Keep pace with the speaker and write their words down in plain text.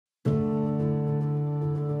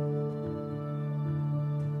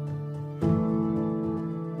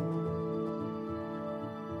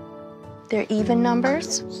They're even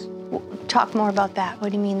numbers? Talk more about that.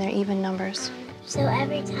 What do you mean they're even numbers? So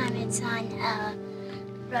every time it's on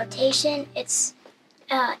rotation, it's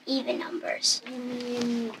even numbers. You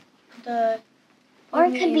mean the... Or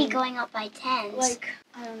it could be going up by tens. Like,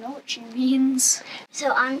 I don't know what she means.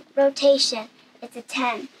 So on rotation, it's a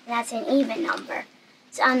 10, and that's an even number.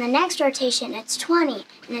 So on the next rotation, it's 20,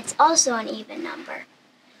 and it's also an even number.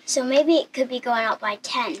 So maybe it could be going up by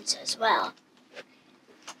tens as well.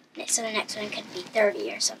 So the next one could be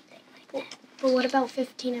 30 or something like that. But what about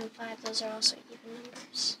 15 and 5? Those are also even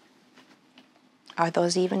numbers. Are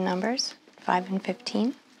those even numbers? 5 and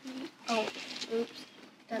 15? Oh, oops.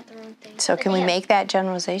 That's the wrong thing. So can we make that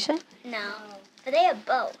generalization? No, but they have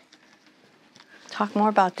both. Talk more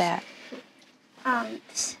about that.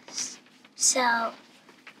 So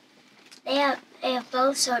they have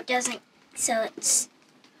both, so it doesn't. So it's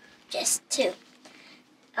just 2.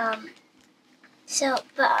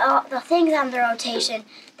 But all the things on the rotation,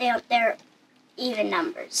 they're even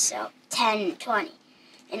numbers. So 10, 20,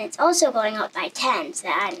 and it's also going up by tens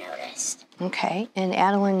that I noticed. Okay, and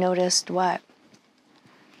Adeline noticed what?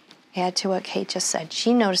 Add to what Kate just said.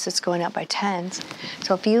 She noticed it's going up by tens.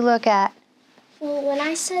 So if you look at... Well, when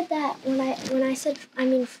I said that, when I said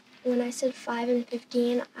 5 and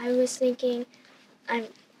 15, I was thinking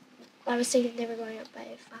they were going up by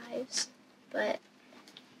 5s, but...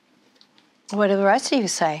 What do the rest of you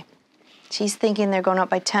say? She's thinking they're going up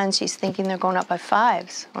by 10s. She's thinking they're going up by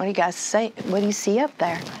 5s. What do you guys say? What do you see up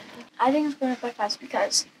there? I think it's going up by 5s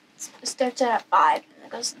because it starts at 5, and it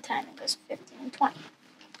goes to 10, and goes to 15 and 20.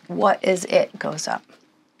 What is it goes up?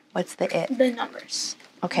 What's the it? The numbers.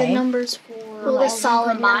 Okay. The numbers for the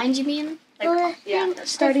solid combined, you mean? Like,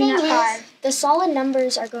 starting at 5. The solid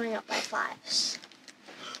numbers are going up by 5s.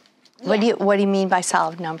 What do you mean by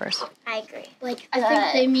solid numbers? I agree. Like I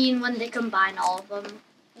think they mean when they combine all of them.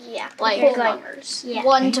 yeah, Like whole numbers. Yeah.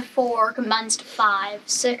 1 to 4 combines to 5,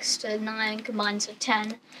 6 to 9 combines to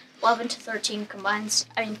 10, 11 to 13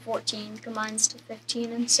 14 combines to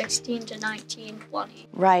 15, and 16 to 19, 20.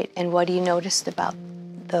 Right, and what do you notice about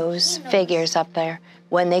those figures up there?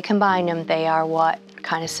 When they combine them, they are what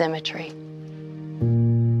kind of symmetry?